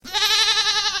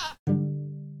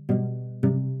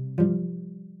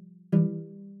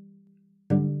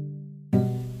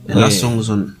The last song was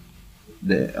on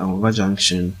the Angola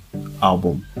Junction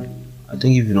album. I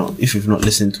think if you've not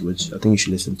listened to it, I think you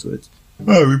should listen to it.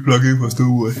 Why are we plugging for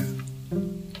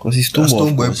Stoneboy? Because he's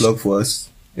Stoneboy. Stoneboy plug for us.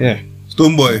 Yeah.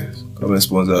 Stoneboy, come and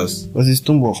sponsor us. Because he's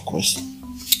Stoneboy, of course.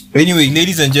 Anyway,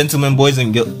 ladies and gentlemen, boys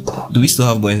and girls. Do we still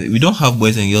have boys? We don't have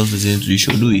boys and girls listening to the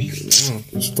show, do we?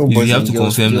 Still boys you have and to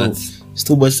girls confirm still. that.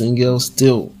 Still boys and girls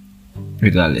still.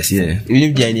 Regardless, yeah. Even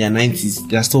if they're in their 90s,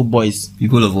 they're still boys.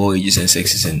 People of all ages and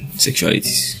sexes and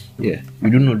sexualities. Yeah. We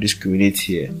do not discriminate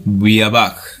here. We are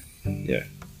back. Yeah.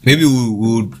 Maybe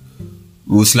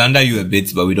we'll slander you a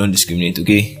bit, but we don't discriminate,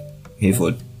 okay?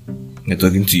 Hayford, we're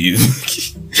talking to you.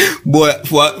 Boy,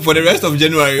 for the rest of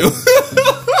January.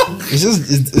 It's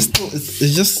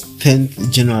just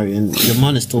 10th January and the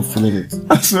man is still feeling it.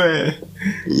 I swear.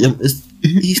 Yeah,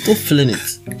 he's still feeling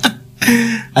it.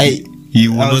 He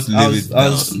will not live it down. I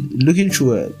was looking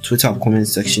through a Twitter comment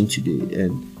section today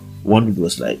and one dude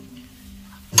was like,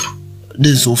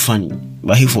 this is so funny,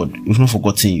 but Hayford, we've not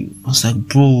forgotten you. I was like,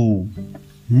 bro,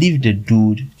 leave the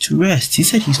dude to rest. He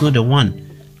said he's not the one.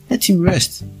 Let him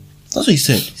rest. That's what he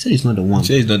said. He said he's not the one. He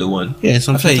said he's not the one. Yeah,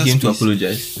 some after he came to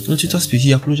apologize. On Twitter speech,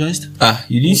 he apologized.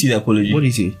 You didn't see the apology? What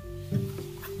did he say?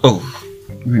 Oh,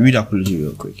 read the apology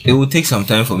real quick. It will take some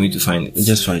time for me to find it.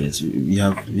 Just find it. We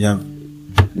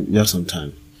have some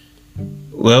time.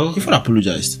 Well, Hayford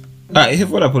apologized.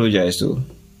 Hayford apologized though.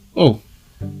 Oh,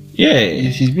 yeah.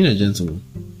 He's been a gentleman.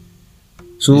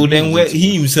 So then, where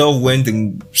he himself went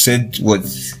and said what?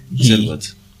 Said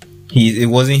what? It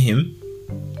wasn't him.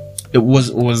 It was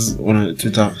on a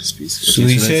Twitter space. So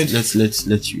he said, let's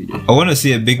read it. I want to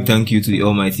say a big thank you to the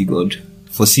Almighty God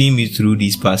for seeing me through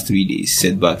these past 3 days.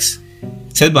 Setbacks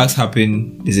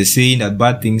happen. There's a saying that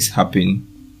bad things happen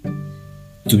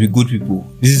to be good people.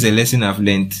 This is a lesson I've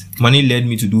learned. Money led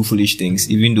me to do foolish things,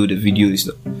 even though the video is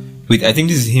not. Wait, I think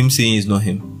this is him saying it's not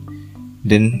him.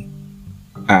 Then,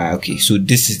 okay, so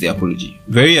this is the apology.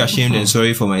 Very ashamed and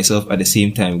sorry for myself at the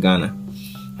same time, Ghana.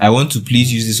 I want to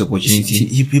please use this opportunity.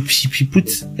 He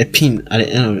put a pin at the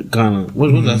end of Ghana.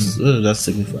 What does that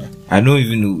signify? I don't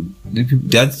even know.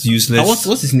 That's useless.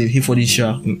 What's his name? Hayford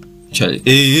Isha. Charlie.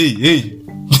 Hey.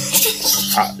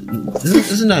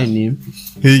 Isn't that a name?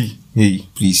 Hey,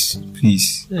 please.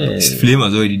 This flame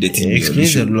has already dirtied me. It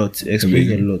explains a lot.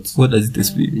 What does it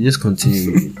explain? You just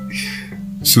continue.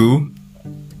 So,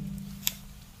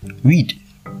 read.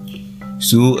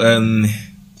 So,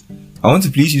 I want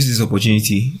to please use this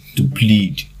opportunity to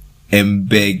plead and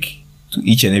beg to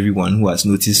each and everyone who has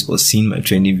noticed or seen my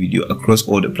trending video across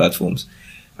all the platforms.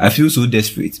 I feel so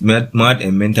desperate, mad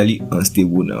and mentally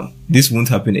unstable now. This won't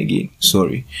happen again.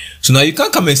 Sorry. So now you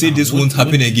can't come and say this won't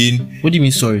happen again. What do you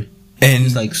mean sorry? And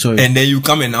it's like sorry. And then you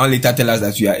come and now later tell us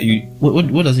that you are you.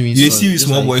 What does it mean? You sorry? see with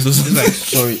small boys or something. Like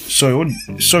sorry. What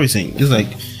sorry saying? Just like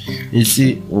you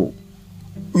see. Oh,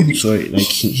 sorry. Like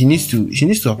he needs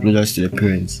to apologize to the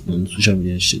parents on social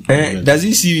media and shit. Does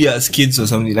he see you as kids or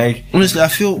something? Like honestly, I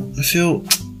feel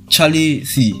Charlie.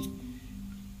 See,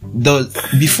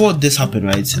 before this happened,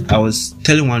 right? I was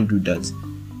telling one dude that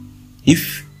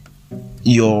if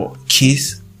your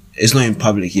case is not in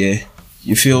public, yeah,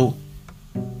 you feel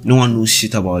no one knows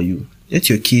shit about you. Let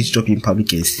your case drop in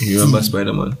public and see. You remember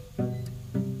Spider-Man?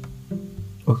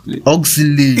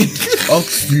 Oxley.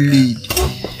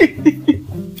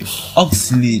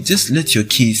 Just let your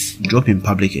case drop in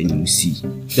public and you see.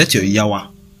 Let your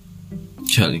yawa,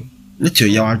 Charlie. Let your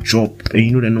yawa drop and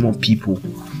you know the number of people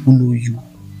who know you.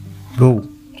 Bro,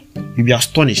 you'll be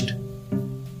astonished.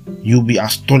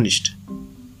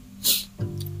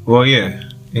 Well, yeah.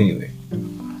 Anyway.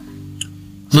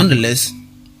 Nonetheless,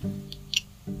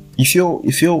 you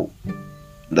feel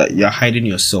that you're hiding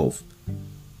yourself,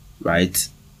 right?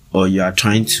 Or you are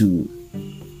trying to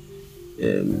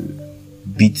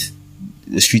beat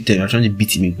the street, you're trying to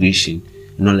beat immigration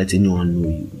and not let anyone know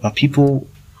you. But people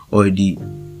already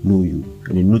know you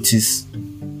and they notice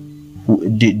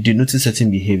certain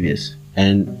behaviors,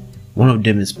 and one of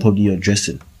them is probably your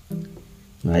dressing,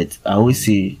 right? I always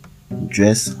say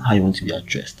dress how you want to be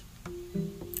addressed.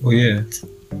 Oh yeah.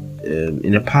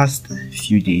 In the past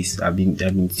few days, I've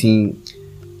been seeing,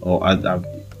 or I've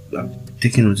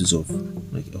taken notice of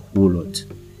like a whole lot.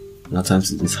 And at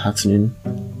times it's heartening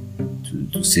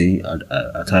to say.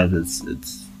 At times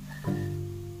it's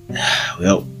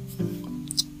well.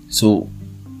 So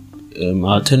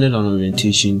I attended an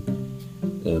orientation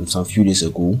some few days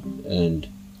ago, and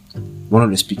one of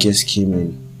the speakers came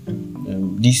in.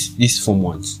 These Form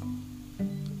 1s.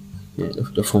 Yeah,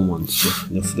 the Form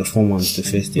 1s. The Form 1s, the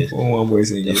first year. Form 1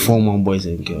 boys and girls. The Form 1 boys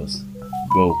and girls.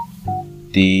 Bro,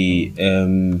 they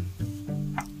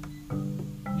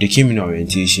came in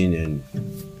orientation and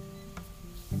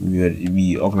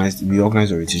we organized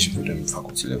orientation for them at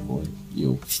faculty level.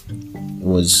 It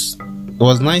was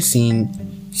nice seeing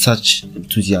such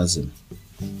enthusiasm.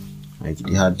 Like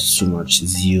they had so much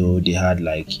zeal, they had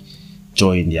like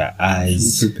joy in their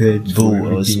eyes. Prepared Bro, for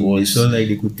everything. They felt like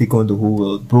they could take on the whole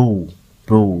world.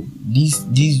 Bro, these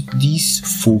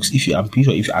folks, I'm pretty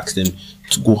sure if you ask them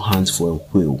to go hunt for a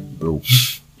whale, bro,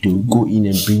 they will go in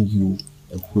and bring you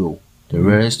a whale. The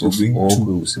rarest of all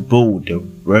whales. Bro, the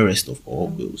rarest of all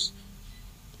whales.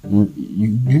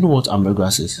 You know what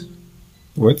ambergris is?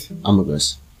 What?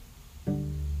 Ambergris.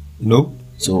 Nope.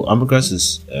 So ambergris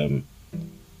is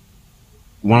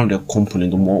one of the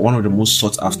components, one of the most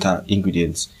sought after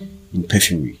ingredients in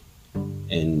perfumery,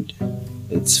 and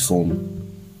it's from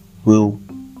whale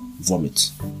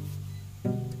vomit.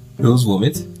 Whale's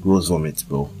vomit? Whale's vomit,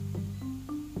 bro.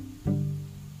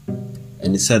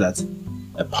 And it said that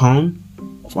a pound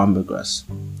of ambergris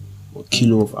or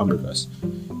kilo of ambergris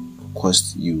will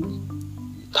cost you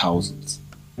thousands.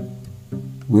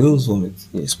 Whale's vomit?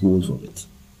 Yes, whale's vomit.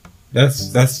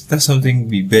 That's something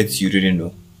we bet you didn't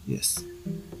know. Yes.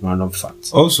 Random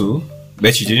fact. Also,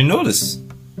 bet you didn't know this.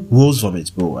 Whale's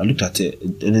vomit, bro. I looked at it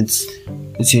and it's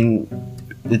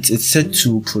said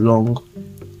to prolong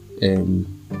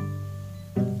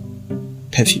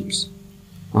perfumes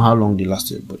and how long they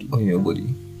last in your body. On your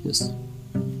body. Yes.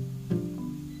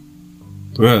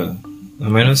 Bruh, I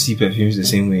might not see perfumes the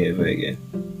same way ever again.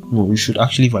 No, you should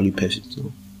actually value perfumes,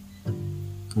 though.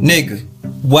 Nigga,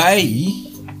 why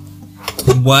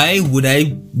would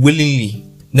I willingly?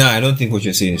 No, I don't think what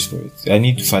you're saying is for it. I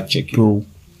need to fact check it. Bro,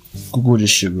 Google this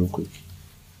shit real quick.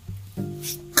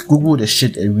 Google the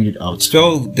shit and read it out.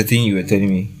 Spell the thing you were telling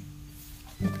me.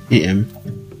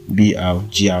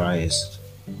 AMBRGRIS.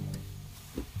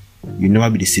 You'll never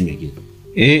be the same again.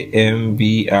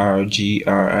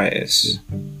 AMBRGRIS.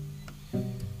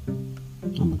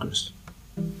 Ambergris.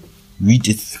 Read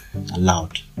it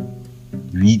aloud.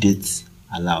 Read it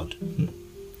aloud.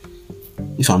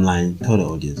 If I'm lying, tell the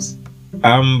audience.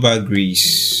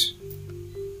 Ambergris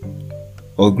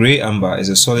or grey amber is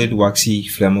a solid, waxy,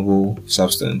 flammable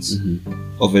substance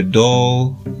of a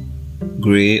dull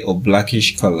grey or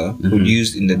blackish color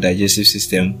produced in the digestive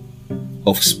system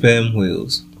of sperm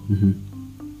whales.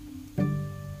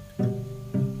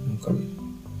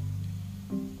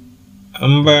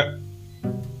 Amber,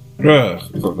 bro,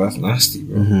 that's nasty,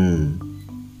 bro.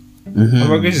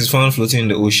 Ambergris is found floating in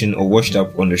the ocean or washed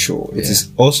up on the shore. It is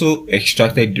also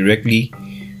extracted directly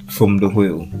from the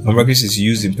whale. Ambergris is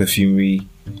used in perfumery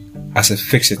as a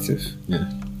fixative.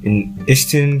 In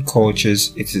Eastern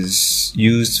cultures, it is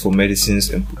used for medicines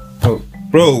and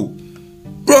bro.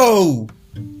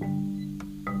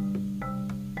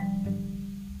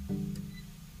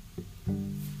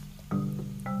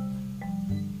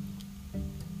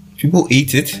 People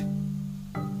eat it.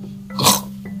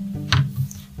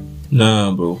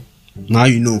 Nah, bro. Now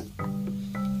you know.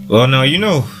 Well, now you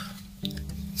know.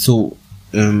 So,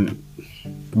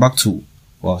 back to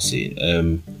what I was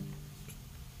saying.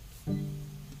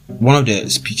 One of the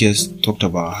speakers talked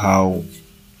about how,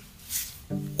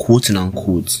 quote and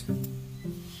unquote,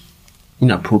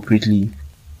 inappropriately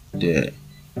the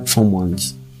form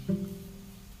ones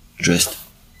dressed,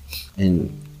 and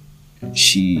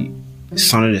she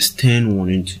sounded a stern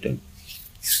warning to them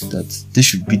that this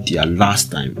should be their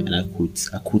last time, and I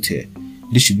quote her,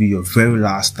 this should be your very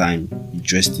last time you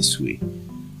dress this way,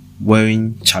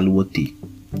 wearing chaluote,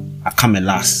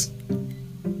 akamelas,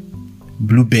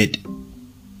 bluebird,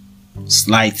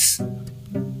 slides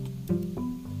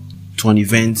to an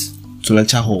event, to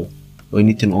lecture hall, or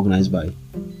anything organized by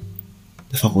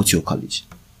the faculty or college.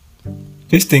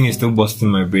 This thing is still busting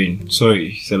my brain.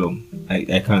 Sorry, Selom,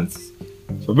 I can't.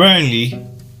 So apparently,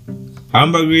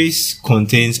 ambergris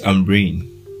contains ambrane.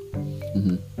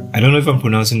 I don't know if I'm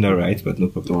pronouncing that right, but no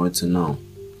problem. Don't want to know.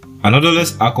 An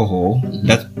odorless alcohol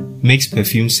that makes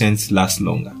perfume scents last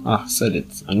longer. Said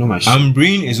it. I know my shit.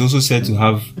 Ambrane is also said to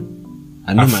have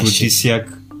I know my shit. aphrodisiac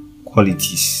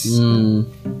qualities. You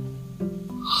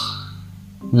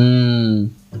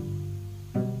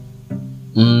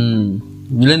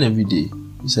learn every day.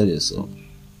 You said it yourself.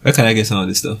 Where can I get some of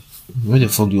this stuff? Where the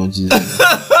fuck do you want to use it?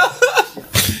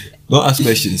 Don't ask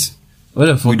questions. Where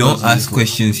the fuck We don't ask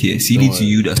questions here. CD to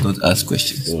you does not ask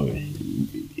questions. Don't worry.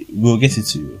 We'll get it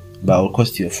to you. But it will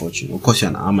cost you a fortune. It will cost you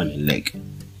an arm and a leg.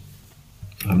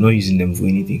 I'm not using them for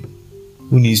anything.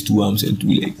 Who needs 2 arms and 2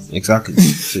 legs? Exactly.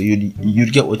 So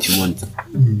you'd get what you want.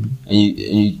 And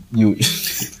you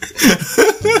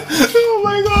Oh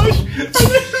my gosh.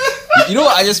 You know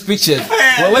what I just pictured?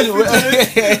 I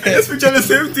just pictured the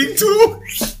same thing too.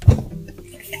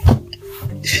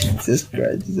 Jesus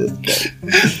Christ.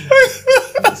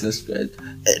 Jesus Christ.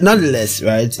 Nonetheless,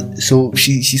 right? So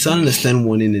she sounded a stern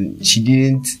warning, and she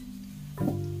didn't.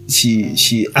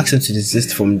 She asked him to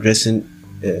desist from dressing,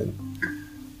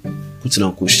 quote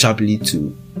unquote, sharply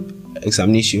to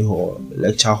examination hall,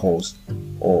 lecture halls,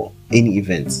 or any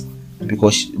events,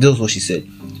 because this was what she said.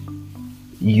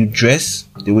 You dress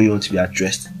the way you want to be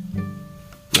addressed,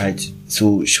 right?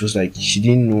 So she was like, she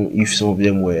didn't know if some of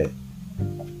them were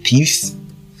thieves,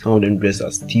 some of them dressed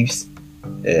as thieves,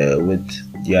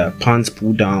 with their pants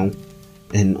pulled down,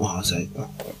 and I was like, oh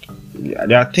God.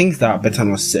 There are things that are better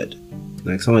not said,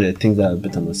 like some of the things that are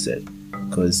better not said,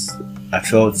 because I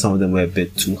felt some of them were a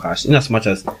bit too harsh. In as much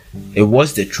as it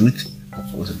was the truth,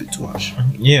 it was a bit too harsh.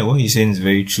 Yeah, what he's saying is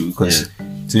very true, because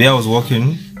today I was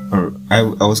walking, or I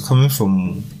was coming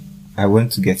from, I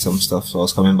went to get some stuff, so I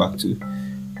was coming back to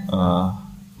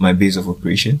my base of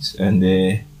operations, and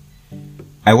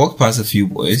I walked past a few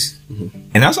boys,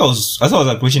 and as I was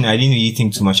approaching, I didn't really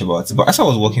think too much about it, but as I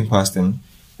was walking past them,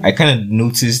 I kind of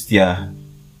noticed their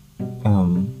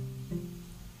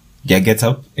get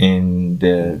up in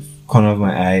the corner of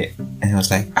my eye, and I was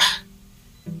like,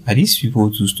 are these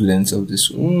people two students of this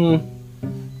school?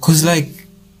 Cause like,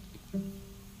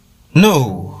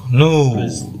 no.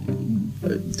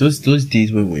 Those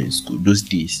days when we were in school, those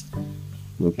days,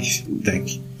 those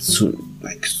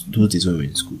days when we were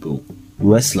in school, bro, we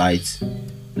wear slides.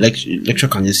 Lecturer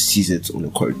can just seize it on the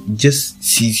corridor. Just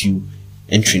sees you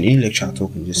entering. Any lecturer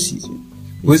talking just sees you.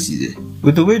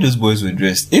 With the way those boys were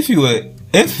dressed, if it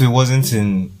wasn't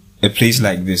in a place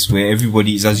like this where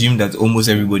everybody is assumed that almost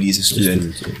everybody is a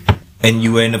student, and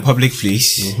you were in a public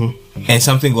place, and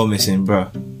something got missing,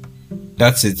 bruh,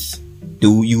 that's it.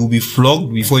 You will be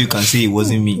flogged before you can say it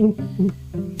wasn't me.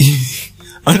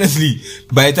 Honestly,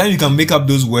 by the time you can make up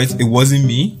those words, it wasn't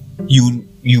me, you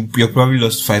probably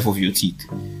lost 5 of your teeth.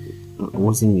 It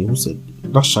wasn't me. Who said?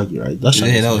 That's Shaggy, right? That's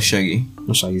Shaggy. Yeah, that was Shaggy.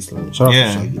 That's Shaggy's line. Shout out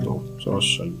to Shaggy though. Shout out to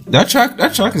Shaggy.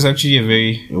 That track is actually a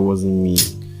very... It wasn't me.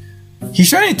 He's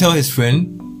trying to tell his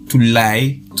friend to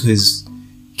lie to his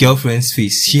girlfriend's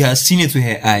face. She has seen it with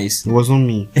her eyes. It wasn't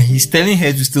me. And he's telling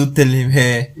her to still telling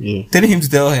him to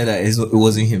tell her that it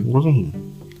wasn't him. It wasn't him.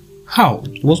 How?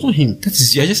 It was not him. That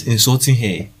is, you're just insulting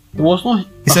her. It was not.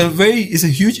 It's a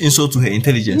huge insult to her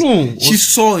intelligence. No, she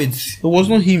saw it. It was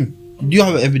not him. Do you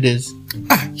have evidence?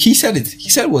 He said it. He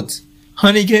said what?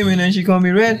 Honey came in and she called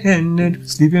me red-handed,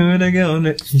 sleeping with a girl.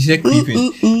 He said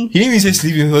creeping. He didn't even say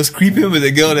sleeping. He was creeping with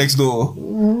a girl next door.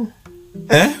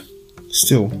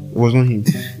 Still, it wasn't him.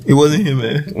 It wasn't him,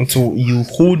 man. Until you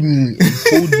hold me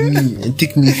and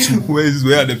take me to... Where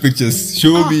are the pictures?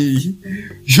 Show me.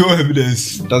 Show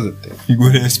evidence. That's the thing. You go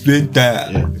to explain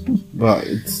that. Yeah. But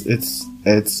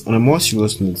it's on a more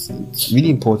serious note, it's really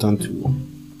important to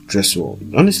dress well.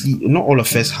 Honestly, not all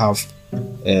of us have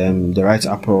the right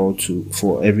apparel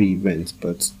for every event,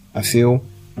 but I feel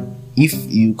if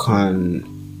you can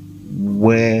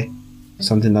wear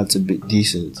something that's a bit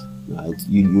decent, right?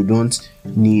 You don't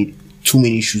need too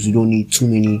many shoes, you don't need too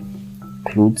many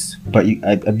clothes, but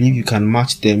I believe you can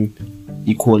match them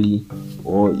equally,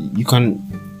 or you can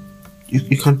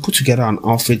put together an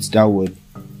outfit that would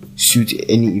suit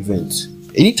any event.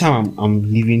 Anytime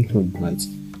I'm leaving home, right,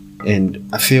 and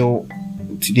I feel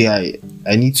today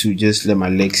I need to just let my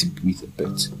legs breathe a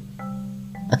bit,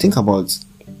 I think about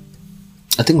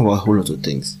a whole lot of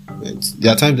things. Right?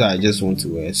 There are times that I just want to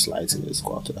wear slides and just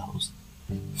go out to the house.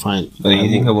 Fine. But you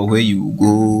think about where you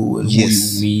go and who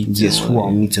you meet. Yes, who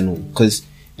I'm meeting on. Because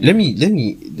let me,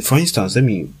 for instance,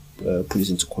 put this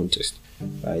into context.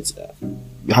 Right?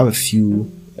 We have a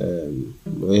few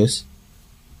lawyers,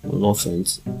 law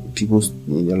friends, people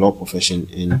in the law profession,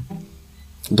 and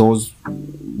there was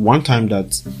one time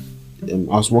that I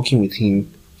was working with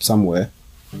him somewhere,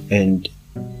 and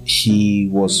he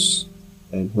was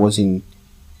in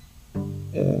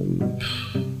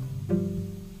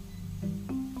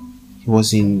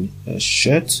a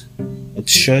shirt,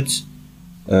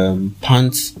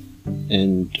 pants,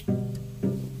 and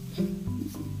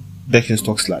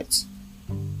Birkenstock slides.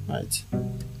 Right.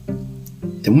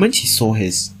 The moment he saw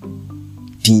his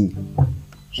dean,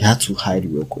 he had to hide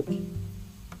real quick.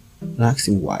 And I asked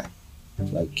him why.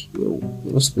 Like, we're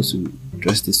not supposed to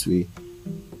dress this way.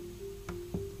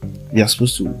 We are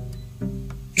supposed to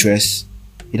dress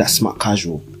either smart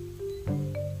casual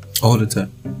all the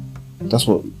time. That's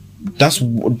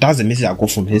the message I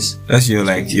got from his. That's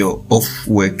your off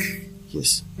work.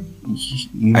 Yes.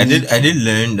 I did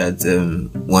learn that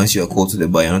once you are called to the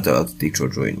bar, you're not allowed to take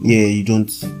trotro anymore. Yeah, you don't.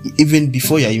 Even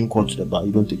before you're even called to the bar,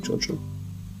 you don't take trotro.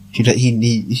 Would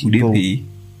they pay?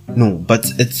 No, but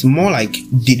it's more like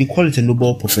they call it a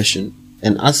noble profession.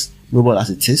 And as noble as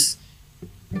it is,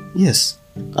 yes,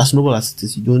 as noble as it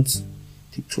is, you don't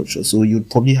take torture. So you'd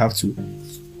probably have to,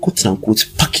 quote unquote,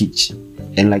 package.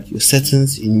 And like your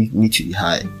settings need to be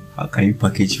high. How can you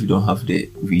package if you don't have the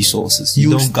resources?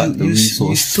 You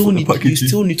still need to package. You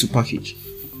still need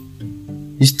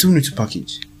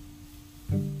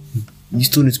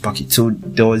to package. So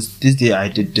there was this day I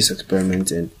did this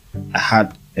experiment, and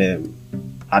I'd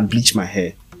bleached my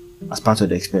hair as part of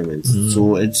the experiment.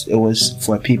 So it was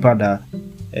for a paper that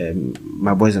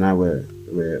my boys and I were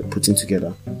putting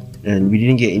together, and we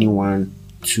didn't get anyone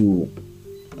to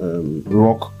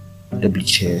rock the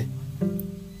bleach hair,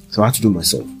 so I had to do it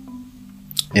myself.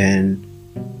 And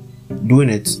doing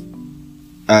it,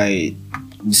 I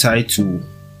decided to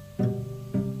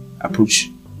approach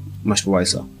my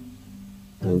supervisor.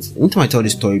 And anytime I tell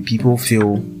this story, people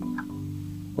feel,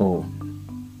 oh,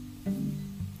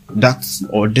 that's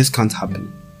or this can't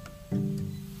happen.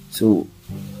 So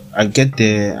I get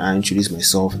there, I introduce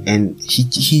myself, and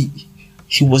he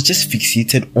was just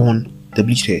fixated on the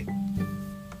bleached hair.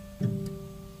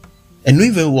 And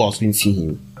knowing very well I was going to see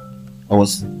him, I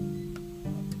was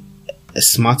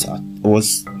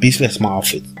basically a smart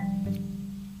outfit.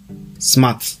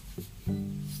 Smart.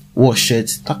 Wore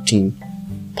shirt, tucked in,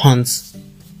 pants,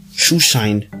 shoe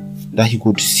shine that he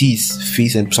could see his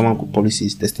face and someone could probably see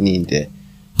his destiny in there.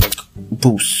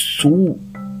 Bro, so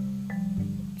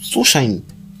shiny.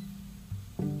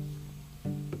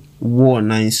 Wore a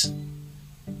nice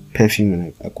perfume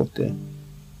when I got there.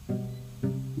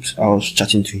 I was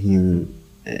chatting to him,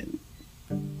 and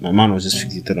my man was just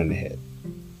fixated on the head.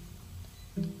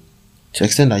 To the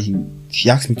extent that he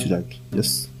asked me to like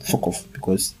just fuck off,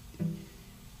 because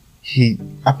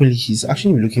he's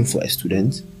actually looking for a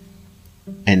student,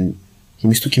 and he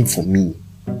mistook him for me,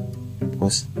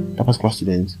 because that particular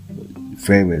student was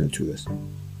very, very notorious.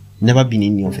 Never been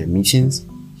in any of her meetings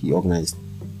he organized.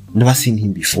 Never seen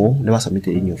him before. Never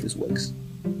submitted any of his works.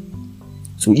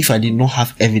 So if I did not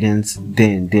have evidence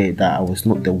then and there that I was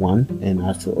not the one, and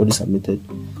I had already submitted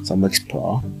some works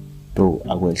prior, bro,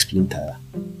 I will explain tire.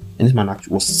 And this man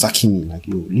actually was sacking me, like,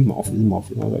 yo, leave my office. And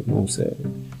I was like, no, sir,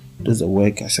 this is a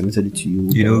work, I submitted it to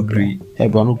you. You don't agree? Hey,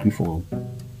 bro, I don't agree for him.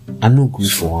 I don't agree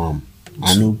for him.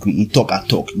 I don't agree. He talk.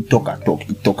 Okay,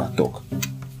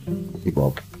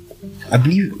 bro. I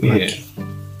believe, like,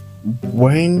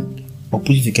 wearing or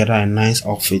putting together a nice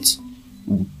outfit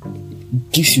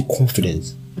gives you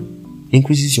confidence,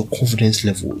 increases your confidence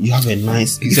level. You have a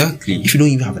nice, exactly. If you don't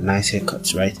even have a nice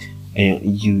haircut, right, and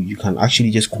you can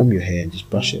actually just comb your hair and just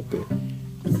brush it, bro.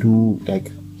 Do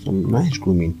like some nice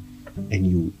grooming,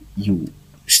 and you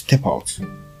step out,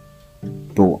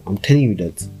 bro. I'm telling you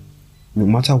that no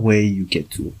matter where you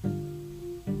get to,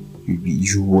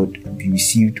 you would be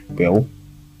received well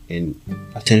and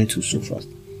attended to so fast.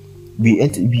 We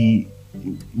attended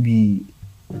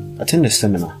a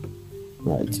seminar,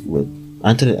 right?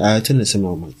 I attended a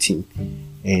seminar with my team,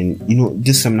 and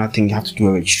this seminar thing, you have to do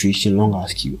a registration, long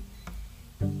ask you,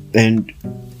 and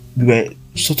we were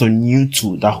sort of new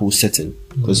to that whole setting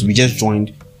because we just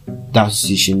joined that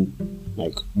association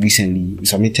like recently. We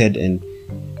submitted and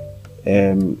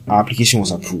our application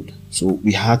was approved, so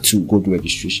we had to go do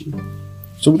registration.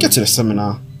 So we get to the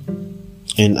seminar,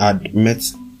 and I met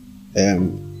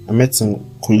some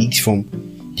colleagues from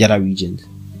the other regions,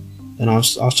 and I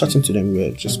was chatting to them. We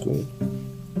were just going,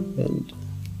 and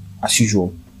as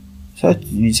usual, we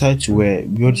all decided to wear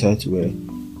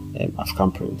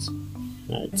African prints.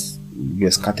 Right, we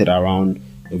were scattered around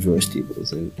the various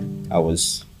tables, and I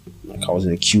was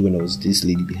in a queue, and there was this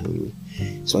lady behind me.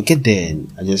 So I get there, and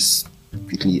I just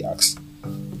quickly ask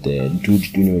the dude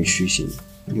doing the registration,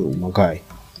 "Yo, my guy,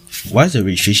 why is the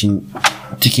registration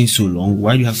taking so long?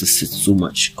 Why do you have to sit so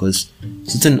much? Because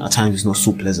sitting at times is not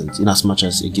so pleasant, in as much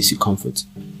as it gives you comfort.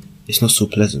 It's not so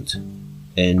pleasant."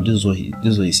 And this is what he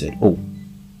said. "Oh,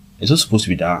 it's not supposed to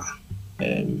be that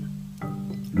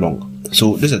long."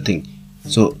 So this is the thing.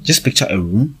 So just picture a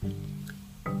room,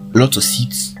 lots of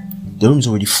seats. The room is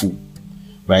already full,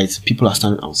 right? People are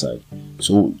standing outside.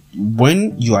 So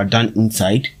when you are done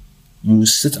inside, you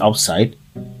sit outside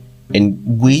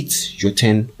and wait your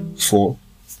turn for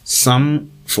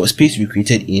a space to be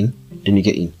created in, then you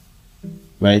get in,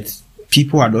 right?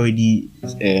 People had already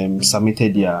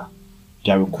submitted their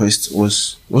request,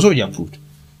 was already approved.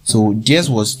 So theirs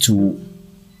was to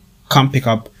come pick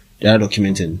up their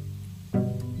document, and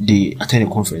they attend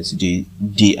a conference. They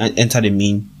enter the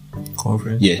main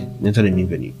conference. Yeah, enter the main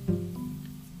venue.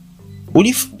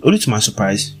 Only to my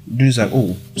surprise, dude is like,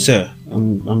 "Oh, sir,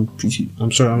 I'm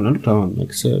sorry, I looked around,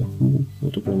 like, sir,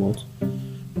 what talking about? I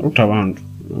looked around,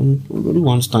 I'm the only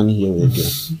one standing here with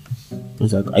you."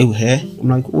 He's like, are you here? I'm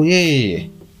like, oh yeah.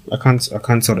 I can't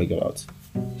sort of get out.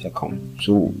 He's like, come.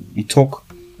 So we talk.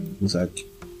 He's like,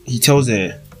 he tells one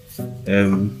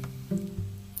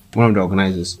of the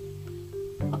organizers,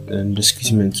 the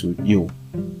security man to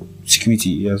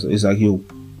security. It's like,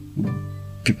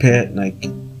 prepare like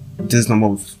this number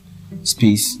of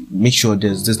space. Make sure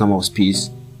there's this number of space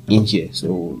in here.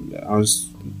 So I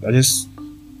just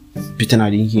pretend I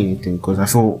didn't hear anything because I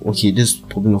thought, okay, this is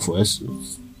probably not for us,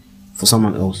 it's for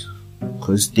someone else,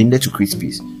 because they need to create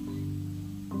space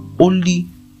only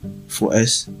for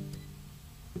us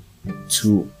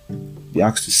to be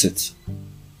asked to sit,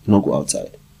 not go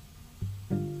outside.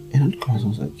 And I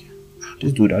was like,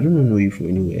 this dude, I don't know you from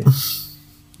anywhere.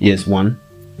 Yes, 1,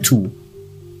 2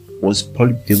 was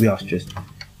probably the way I was dressed.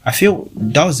 I feel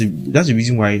that's the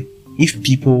reason why if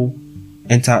people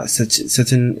enter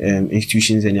certain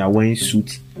institutions and they are wearing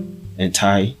suit and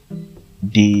tie,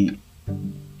 they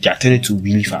are tended to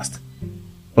really fast.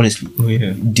 Honestly,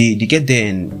 they get there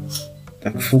and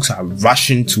like folks are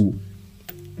rushing to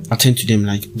attend to them.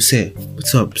 Like, what's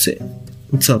up, sir?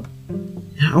 What's up?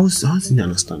 And I didn't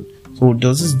understand. So there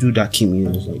was this dude that came in.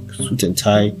 I was like, suit and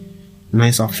tie,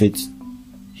 nice outfit.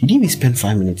 He didn't even spend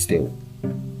 5 minutes there.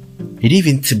 He didn't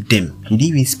even tip them. He didn't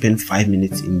even spend 5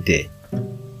 minutes in there.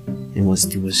 It was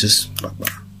just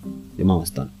the man was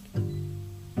done.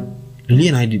 Lily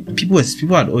and I did. People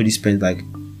had already spent like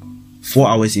 4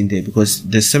 hours in there because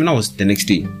the seminar was the next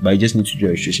day, but you just need to do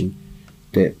registration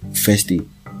the first day.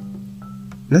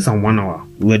 Less than 1 hour.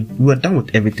 We were done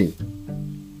with everything.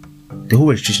 The whole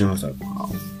registration, I was like, wow.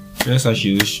 That's how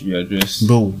she wish you addressed.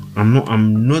 Bro, I'm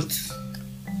not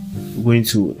going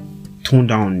to tone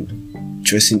down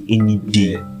dressing any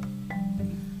day.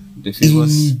 The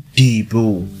famous day,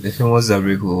 bro. The famous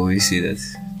Zabrik will always say that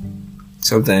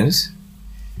sometimes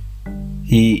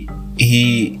he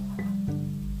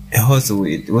what's the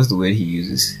word he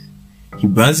uses? He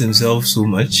brands himself so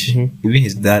much. Even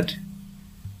his dad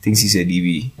thinks he's a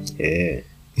DB. Yeah.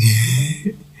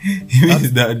 Even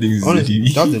his dad thinks honestly,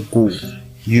 he's a DB. that's the goal.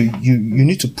 You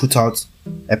need to put out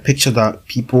a picture that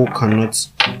people cannot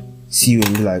see you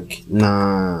and be like,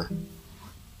 nah.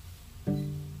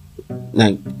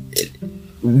 Like,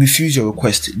 refuse your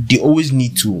request. They always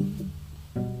need to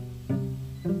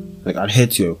like adhere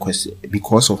to your request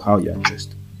because of how you are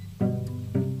dressed.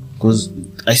 Because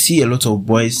I see a lot of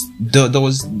boys. There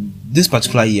was this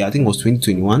particular year, I think it was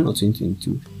 2021 or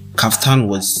 2022. Kaftan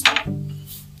was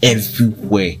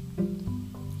everywhere.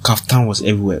 Kaftan was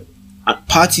everywhere. At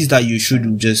parties that you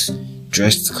should just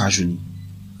dressed casually,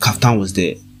 Kaftan was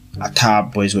there. Attire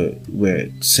boys were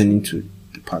sending to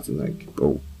the party. Like,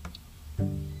 bro,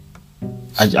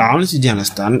 I honestly didn't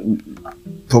understand.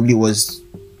 Probably was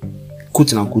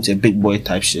quote unquote a big boy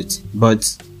type shit.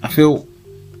 But I feel,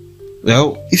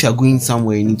 well, if you're going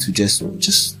somewhere, you need to just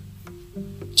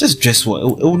dress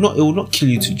well. It will not kill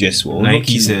you to dress well.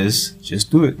 Nike says, just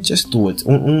do it. Just do it. It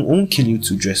won't kill you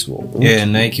to dress well. Yeah,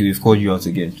 Nike, we've called you out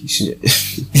again.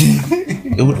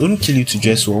 It won't kill you to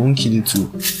dress well. It won't kill you to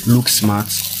look smart.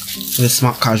 Wear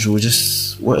smart casual.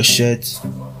 Just wear a shirt,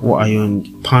 wear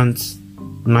iron pants,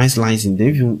 nice lines in there.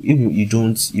 If you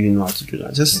don't even know how to do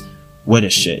that, just wear the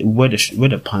shirt, wear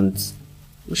the pants.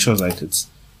 It shows like it's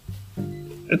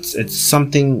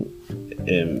something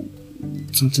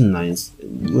something nice,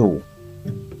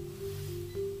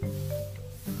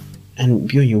 and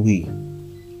be on your way.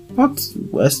 Not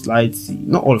wear slides.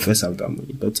 Not all of us have that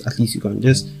money, but at least you can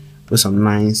just wear some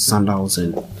nice sandals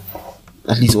and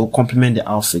at least it will complement the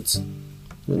outfits.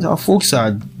 Our folks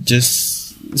are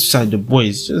just the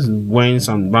boys just wearing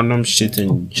some random shit,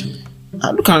 and I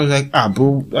look at it like,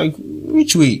 bro, like,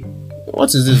 which way?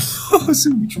 What is this?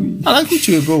 Which way? I like which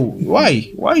way, bro. Why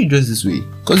you dress this way?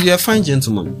 Because you're a fine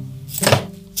gentleman.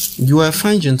 You are a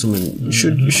fine gentleman. You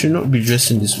should not be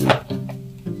dressing this way.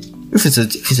 If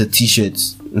it's a t-shirt,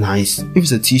 nice. If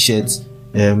it's a t-shirt,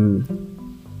 even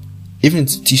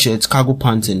it's a t-shirt, cargo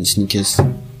pants and sneakers,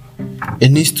 it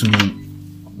needs to be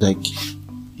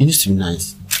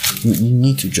nice. You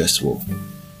need to dress well.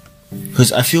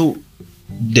 Because I feel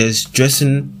there's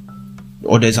dressing,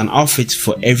 or there's an outfit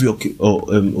for every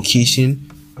occasion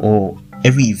or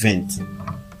every event,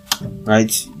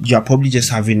 right? You are probably just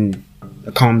having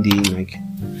a calm day, like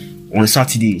on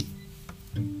Saturday,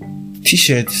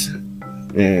 t-shirts,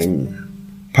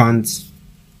 pants,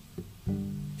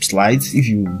 slides. If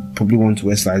you probably want to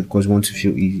wear slides because you want to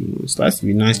feel easy, slides to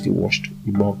be nicely washed.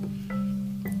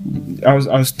 I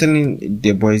was telling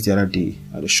the boys the other day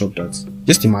at the shop that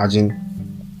just imagine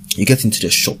you get into the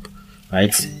shop,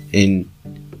 right, and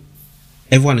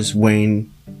everyone is wearing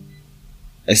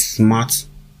a smart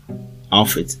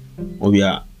outfit, or we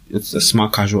are it's a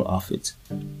smart casual outfit.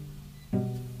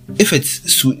 If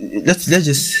it's let's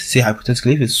just say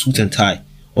hypothetically, if it's suit and tie,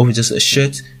 or if it's just a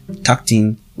shirt tucked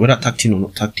in, whether tucked in or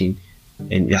not tucked in,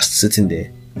 and you're sitting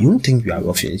there, you don't think we are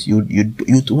ruffians. You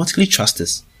automatically trust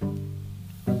us.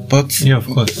 But Yeah, of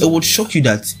course. it would shock you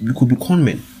that we could be con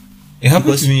men. It happened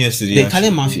Because to me yesterday. The actually.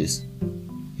 Italian mafias,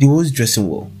 they always dressing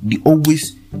well. They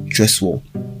always dress well.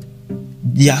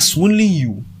 They are swindling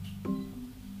you,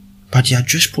 but they are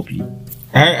dressed properly.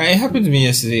 It happened to me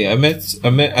yesterday. I met.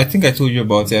 I think I told you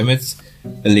about it. I met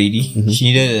a lady. She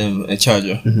needed a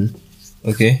charger.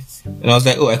 Okay, and I was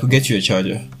like, "Oh, I could get you a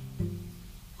charger."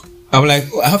 I'm like,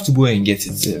 "Oh, I have to go and get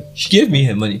it." She gave me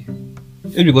her money.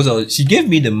 It's because she gave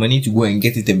me the money to go and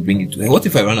get it and bring it to her. What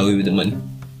if I ran away with the money?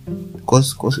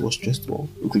 Because it was dressed well.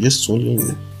 You could just swindle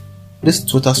you. This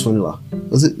Twitter swindler,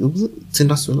 was it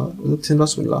Tinder swindler? Was it Tinder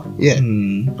swindler? Yeah,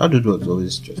 that dude was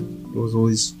always dressed. It was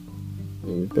always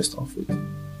best outfit.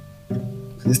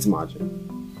 Just imagine.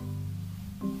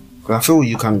 Because I feel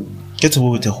you can get away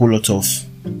with a whole lot of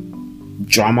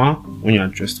drama when you're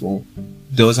dressed well.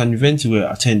 There was an event we were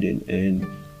attending, and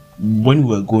when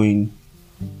we were going,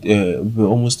 we were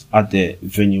almost at the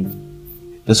venue.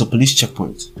 There's a police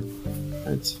checkpoint.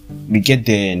 Right? We get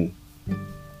there and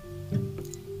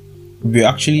we're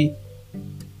actually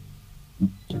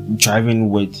driving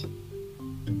with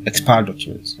expired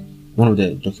documents. One of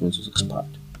the documents was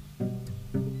expired,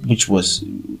 which was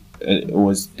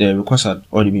the request had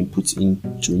already been put in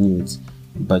to renew it,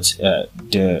 but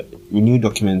the renewed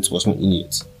document was not in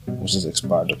yet. It was just an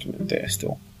expired document there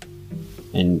still,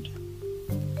 and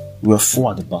we were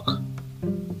 4 at the back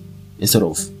instead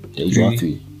of the usual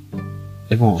 3.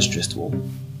 Everyone was dressed well.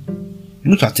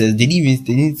 Look at us. They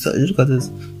didn't look at us.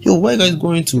 Yo, where are you guys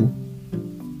going to?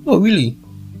 Oh, really?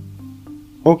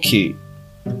 Okay.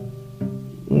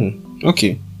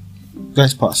 Okay.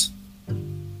 Guys, pass.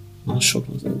 I was shocked.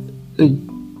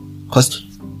 Because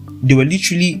they were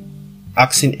literally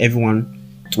asking everyone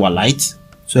to alight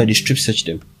so that they strip search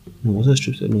them. No, was it a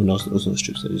strip search? No, that was not a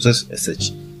strip search. It was just a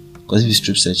search. Because if you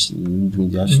strip search,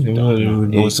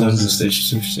 it was a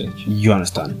search. You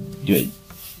understand?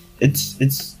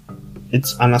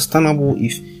 It's understandable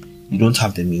if you don't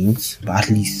have the means, but at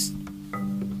least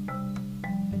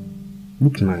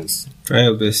look nice. Try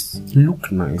your best.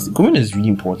 Look nice. Comment is really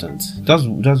important. That's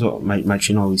what my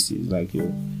trainer always says. Like, yo,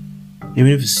 even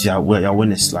if you're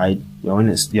wearing a slide, you're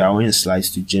wearing slides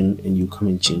to gym, and you come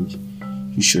and change,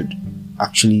 you should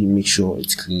actually make sure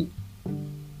it's clean.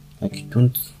 Like,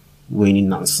 don't wear any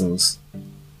nonsense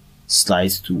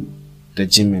slides to the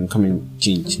gym and come and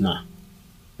change. Nah.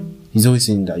 He's always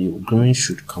saying that your grooming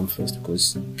should come first,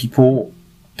 because people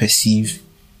perceive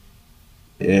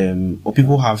or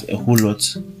people have a whole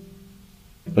lot,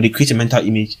 or they create a mental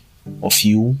image of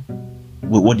you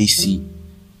with what they see,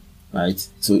 right?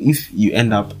 So if you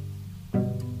end up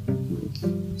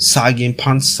sagging,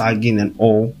 pants sagging and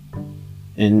all,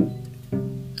 and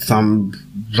some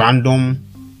random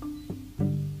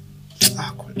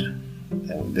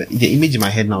the image in my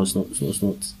head now is not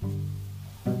pleasant.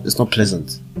 It's not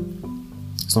pleasant.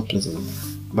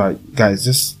 But guys,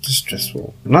 just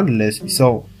stressful. Nonetheless, we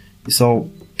sell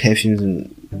perfumes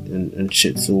and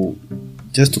shit. So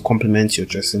just to complement your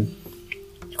dressing,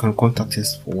 you can contact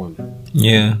us for one.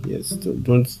 Yeah. Yes.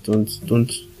 Don't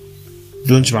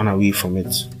run away from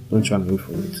it. Don't run away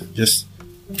from it. Just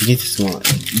get smart.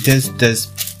 There's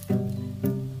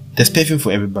perfume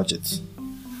for every budget.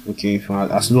 Okay,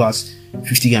 from as low as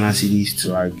 50 Ghana cedis to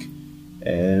like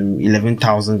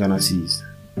 11,000 Ghana cedis.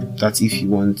 That's if you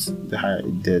want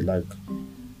the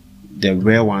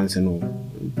rare ones and all.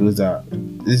 Those are,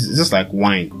 it's just like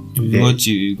wine. You got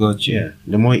you. Yeah.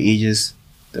 The more it ages,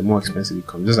 the more expensive it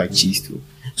becomes. Just like cheese too.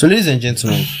 So, ladies and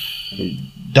gentlemen,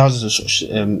 that was a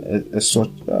short.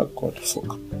 God,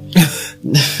 fuck.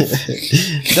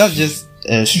 That's just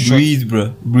a short Breathe,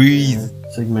 bro. Breathe.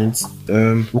 segment.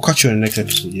 We'll catch you on the next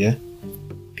episode. Yeah.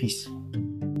 Peace.